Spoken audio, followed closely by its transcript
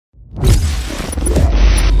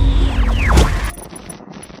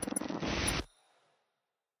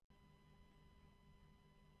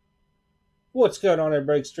What's going on,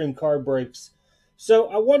 everybody? Extreme Card Breaks. So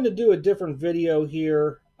I wanted to do a different video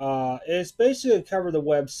here. It's basically to cover the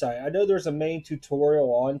website. I know there's a main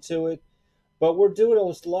tutorial onto it, but we're doing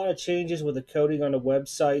a lot of changes with the coding on the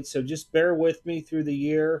website. So just bear with me through the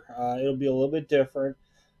year. It'll be a little bit different.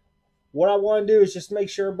 What I want to do is just make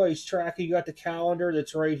sure everybody's tracking. You got the calendar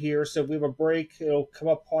that's right here. So if we have a break, it'll come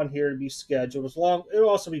up on here to be scheduled. It'll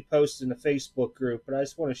also be posted in the Facebook group, but I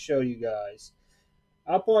just want to show you guys.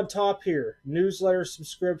 Up on top here, newsletter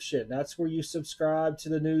subscription. That's where you subscribe to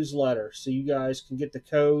the newsletter so you guys can get the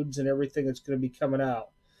codes and everything that's going to be coming out.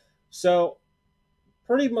 So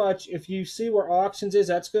pretty much if you see where auctions is,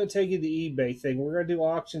 that's going to take you to the eBay thing. We're going to do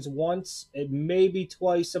auctions once and maybe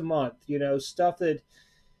twice a month. You know, stuff that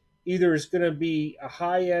either is going to be a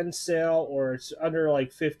high-end sale or it's under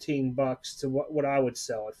like 15 bucks to what I would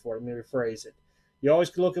sell it for. Let me rephrase it. You always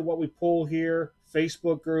can look at what we pull here,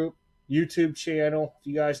 Facebook group, YouTube channel. If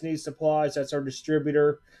you guys need supplies, that's our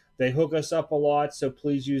distributor. They hook us up a lot, so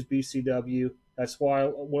please use BCW. That's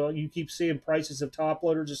why, well, you keep seeing prices of top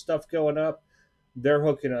loaders and stuff going up. They're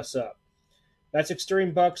hooking us up. That's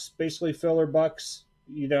extreme bucks, basically filler bucks.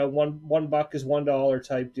 You know, one buck is $1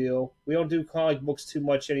 type deal. We don't do comic books too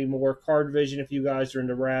much anymore. Card Vision, if you guys are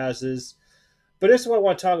into Razes. But this is what I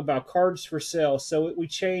want to talk about, cards for sale. So we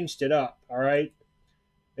changed it up, all right?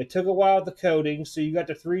 It took a while with the coding, so you got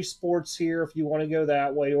the 3 sports here if you want to go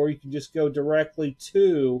that way, or you can just go directly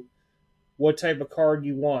to what type of card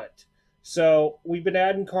you want. So we've been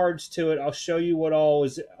adding cards to it. I'll show you what all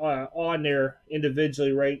is on there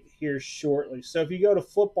individually right here shortly. So if you go to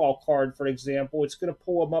football card, for example, it's going to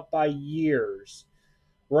pull them up by years.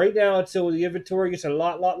 Right now, until the inventory gets a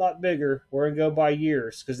lot bigger, we're going to go by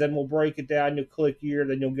years, because then we'll break it down. You'll click year,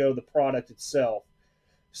 then you'll go to the product itself.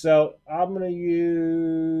 So I'm going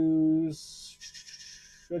to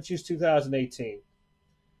let's use 2018.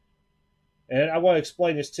 And I want to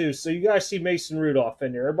explain this too. So you guys see Mason Rudolph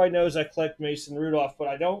in there. Everybody knows I collect Mason Rudolph, but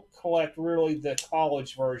I don't collect really the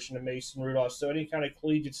college version of Mason Rudolph. So any kind of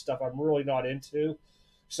collegiate stuff I'm really not into.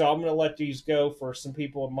 So I'm going to let these go for some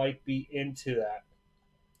people that might be into that.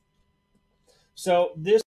 So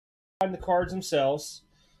this is the cards themselves.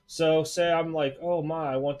 So say I'm like, oh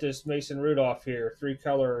my, I want this Mason Rudolph here,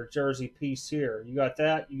 3-color jersey piece here. You got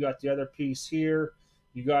that. You got the other piece here.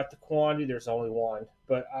 You got the quantity. There's only one.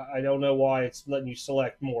 But I don't know why it's letting you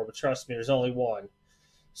select more. But trust me, there's only one.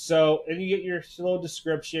 So, and you get your little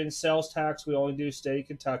description. Sales tax, we only do state of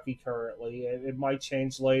Kentucky currently. It might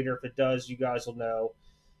change later. If it does, you guys will know.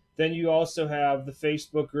 Then you also have the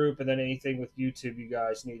Facebook group, and then anything with YouTube you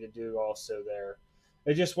guys need to do also there.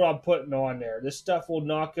 It's just what I'm putting on there. This stuff will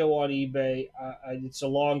not go on eBay. It's a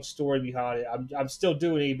long story behind it. I'm still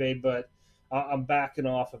doing eBay, but I'm backing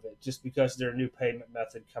off of it just because their new payment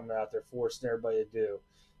method coming out. They're forcing everybody to do.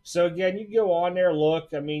 So again, you can go on there, look.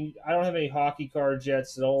 I mean, I don't have any hockey cards yet,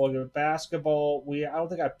 so don't look at basketball. I don't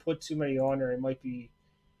think I put too many on there. It might be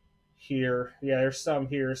here. Yeah, there's some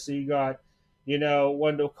here. So you got, you know,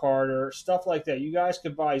 Wendell Carter, stuff like that. You guys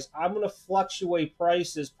can buy. I'm going to fluctuate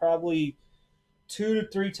prices probably 2 to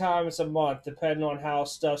 3 times a month, depending on how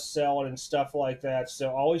stuff's selling and stuff like that. So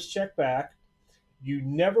always check back. You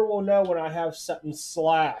never will know when I have something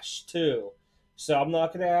slashed too. So I'm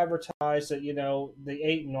not going to advertise that, you know, the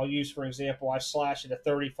 8, and I'll use, for example, I slash it at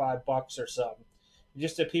 35 bucks or something.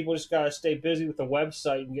 Just that people just got to stay busy with the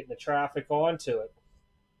website and getting the traffic onto it.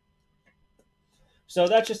 So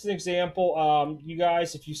that's just an example. You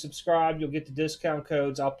guys, if you subscribe, you'll get the discount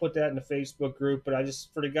codes. I'll put that in the Facebook group. But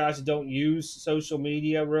for the guys that don't use social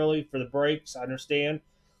media really for the breaks, I understand.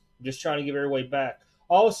 I'm just trying to give everybody back.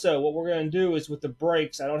 Also, what we're going to do is with the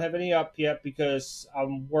breaks, I don't have any up yet because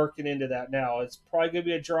I'm working into that now. It's probably going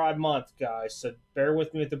to be a dry month, guys. So bear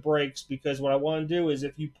with me with the breaks, because what I want to do is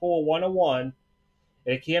if you pull a 101,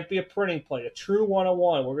 it can't be a printing plate, a true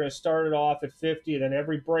 101. We're going to start it off at 50, and then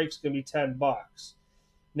every break's going to be 10 bucks.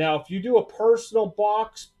 Now, if you do a personal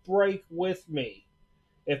box break with me,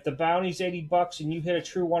 if the bounty's 80 bucks and you hit a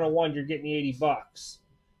true 101, you're getting the 80 bucks.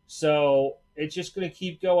 So it's just going to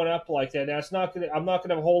keep going up like that. Now, I'm not going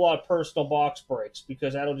to have a whole lot of personal box breaks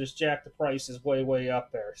because that'll just jack the prices way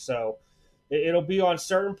up there. So it'll be on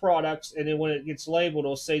certain products, and then when it gets labeled,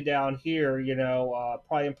 it'll say down here, you know,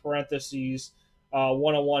 probably in parentheses,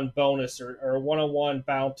 101 bonus or 101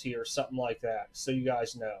 bounty or something like that, so you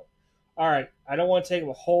guys know. All right, I don't want to take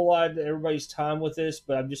a whole lot of everybody's time with this,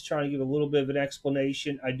 but I'm just trying to give a little bit of an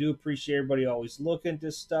explanation. I do appreciate everybody always looking at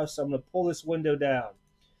this stuff, so I'm going to pull this window down.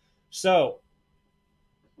 So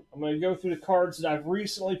I'm going to go through the cards that I've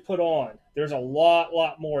recently put on. There's a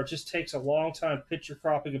lot more. It just takes a long time picture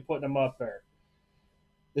cropping and putting them up there.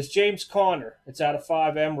 This James Conner, it's out of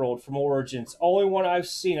 5 Emerald from Origins. Only one I've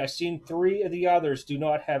seen. I've seen 3 of the others do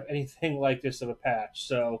not have anything like this of a patch.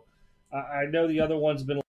 So I know the other one's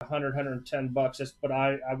been like 100, $110, but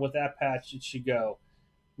I with that patch it should go.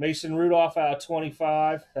 Mason Rudolph out of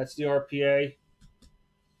 25. That's the RPA.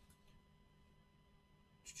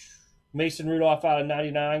 Mason Rudolph out of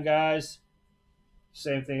 99, guys.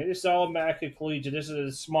 Same thing. It's all Immaculate Collegiate. This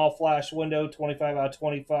is a small flash window, 25 out of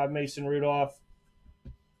 25, Mason Rudolph.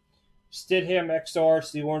 Stidham XR,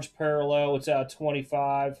 it's the orange parallel. It's out of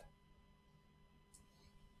 25.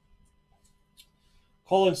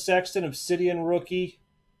 Colin Sexton, Obsidian rookie.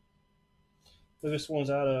 This one's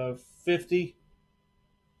out of 50.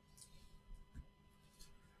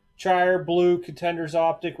 Chire Blue, Contenders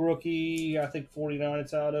Optic rookie. I think 49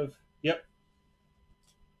 it's out of. Yep.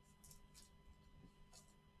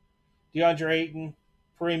 DeAndre Ayton,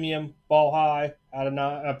 Premium, Ball High, out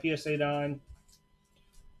of PSA 9.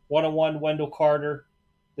 101 Wendell Carter.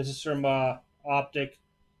 This is from Optic.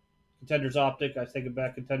 Contenders Optic. I take it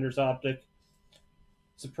back. Contenders Optic.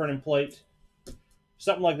 It's a print and plate.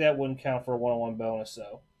 Something like that wouldn't count for a 101 bonus,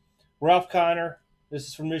 though. Ralph Kiner. This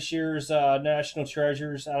is from this year's National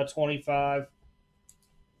Treasures, out of 25.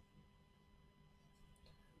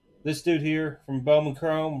 This dude here from Bowman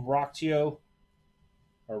Chrome, Rockio,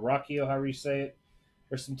 however you say it.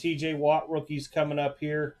 There's some TJ Watt rookies coming up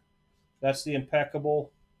here. That's the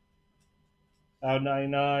Impeccable, out of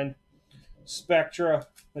 99. Spectra,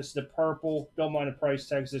 this is the purple. Don't mind the price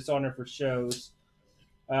tags. It's on there for shows.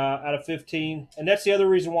 Out of 15. And that's the other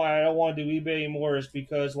reason why I don't want to do eBay anymore, is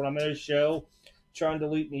because when I'm at a show, trying to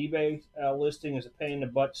delete an eBay listing is a pain in the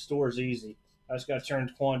butt. Store is easy. I just got to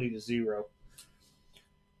turn quantity to 0.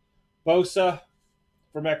 Bosa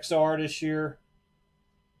from XR this year.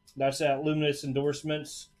 That's at Luminous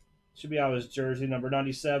Endorsements. Should be out of his jersey, number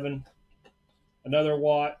 97. Another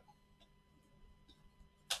Watt.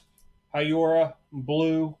 Hayura,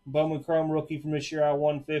 blue, Bowman Chrome rookie from this year, out of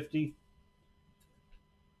 150.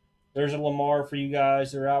 There's a Lamar for you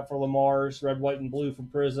guys. They're out for Lamar's, red, white, and blue from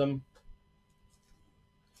Prism.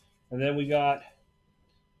 And then we got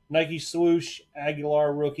Nike Swoosh,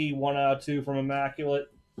 Aguilar rookie, 1 out of 2 from Immaculate.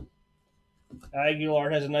 Aguilar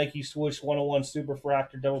has a Nike Swoosh 101 Super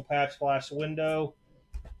Fractor double patch flash window.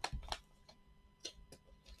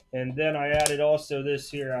 And then I added also this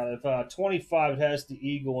here out of 25. It has the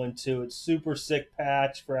eagle into it. Super sick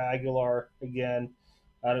patch for Aguilar again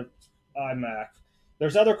out of iMac.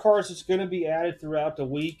 There's other cards that's going to be added throughout the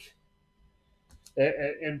week.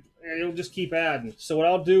 And it'll just keep adding. So what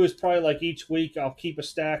I'll do is probably like each week I'll keep a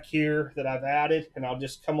stack here that I've added, and I'll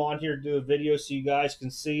just come on here and do a video so you guys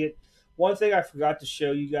can see it. One thing I forgot to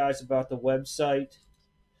show you guys about the website.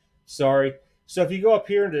 Sorry. So if you go up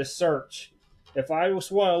here into search, if I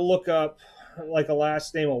just want to look up like a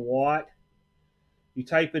last name of Watt, you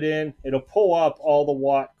type it in, it'll pull up all the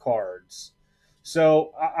Watt cards.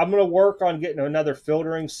 So I'm going to work on getting another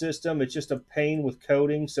filtering system. It's just a pain with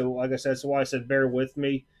coding. So like I said, that's why I said bear with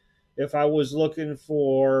me. If I was looking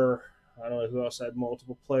for, I don't know who else I had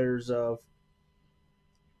multiple players of,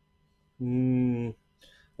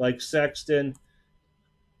 like Sexton.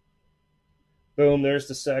 Boom, there's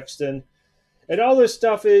the Sexton. And all this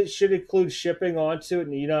stuff, it should include shipping onto it in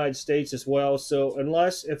the United States as well. So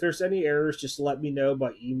if there's any errors, just let me know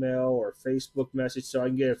by email or Facebook message so I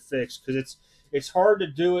can get it fixed. Because it's hard to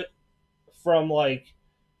do it from, like,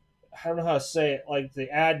 I don't know how to say it, like the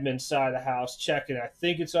admin side of the house checking. I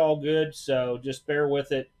think it's all good, so just bear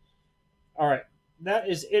with it. All right, that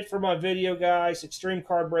is it for my video, guys.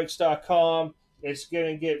 ExtremeCardBreaks.com. It's going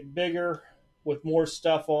to get bigger with more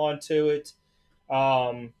stuff onto it.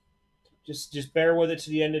 Just bear with it to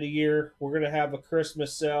the end of the year. We're going to have a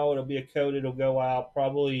Christmas sale. It'll be a code. It'll go out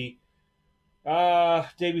probably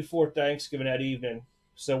day before Thanksgiving that evening.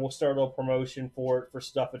 So we'll start a little promotion for it, for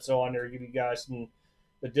stuff that's on there. Give you guys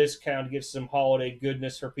the discount to get some holiday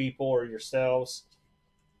goodness for people or yourselves.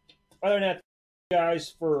 Other than that, thank you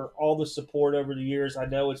guys for all the support over the years. I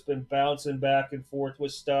know it's been bouncing back and forth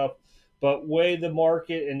with stuff, but way the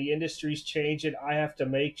market and the industry's changing, I have to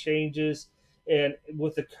make changes. And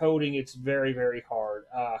with the coding, it's very, very hard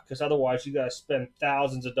because otherwise you got to spend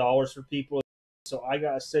thousands of dollars for people. So I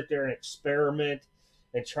got to sit there and experiment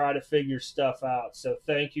and try to figure stuff out. So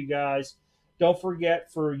thank you guys. Don't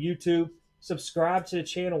forget, for YouTube, subscribe to the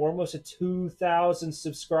channel. We're almost at 2,000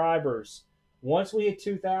 subscribers. Once we hit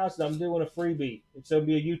 2,000, I'm doing a freebie. It's going to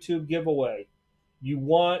be a YouTube giveaway. You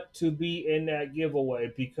want to be in that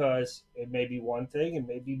giveaway because it may be one thing, it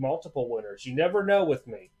may be multiple winners. You never know with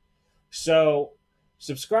me. So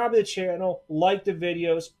subscribe to the channel, like the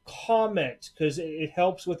videos, comment, because it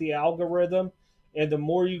helps with the algorithm. And the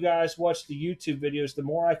more you guys watch the YouTube videos, the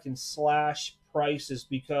more I can slash prices,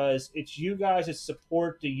 because it's you guys that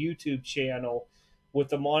support the YouTube channel with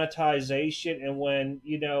the monetization. And when,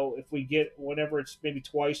 if we get, whenever it's maybe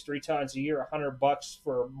twice, 3 times a year, $100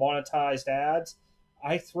 for monetized ads,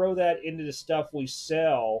 I throw that into the stuff we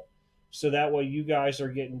sell, so that way you guys are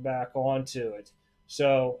getting back onto it.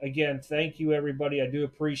 So again, thank you everybody. I do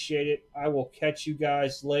appreciate it. I will catch you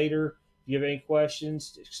guys later. If you have any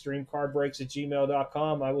questions,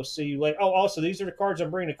 extremecardbreaks@gmail.com. I will see you later. Oh, also, these are the cards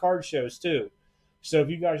I'm bringing to card shows too. So if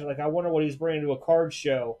you guys are like, I wonder what he's bringing to a card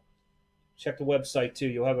show, check the website too.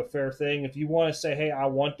 You'll have a fair thing. If you want to say, hey, I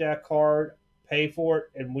want that card, pay for it,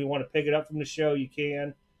 and we want to pick it up from the show, you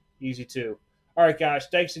can. Easy too. All right, guys.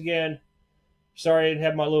 Thanks again. Sorry I didn't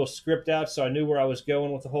have my little script out, so I knew where I was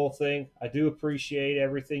going with the whole thing. I do appreciate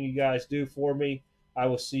everything you guys do for me. I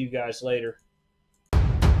will see you guys later.